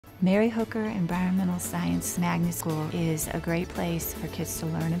Mary Hooker Environmental Science Magnet School is a great place for kids to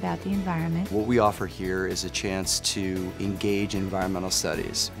learn about the environment. What we offer here is a chance to engage in environmental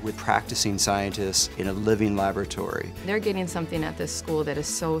studies with practicing scientists in a living laboratory. They're getting something at this school that is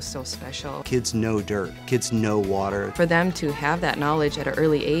so special. Kids know dirt, kids know water. For them to have that knowledge at an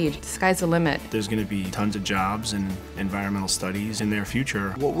early age, the sky's the limit. There's going to be tons of jobs in environmental studies in their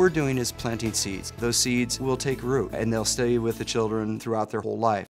future. What we're doing is planting seeds. Those seeds will take root and they'll stay with the children throughout their whole life.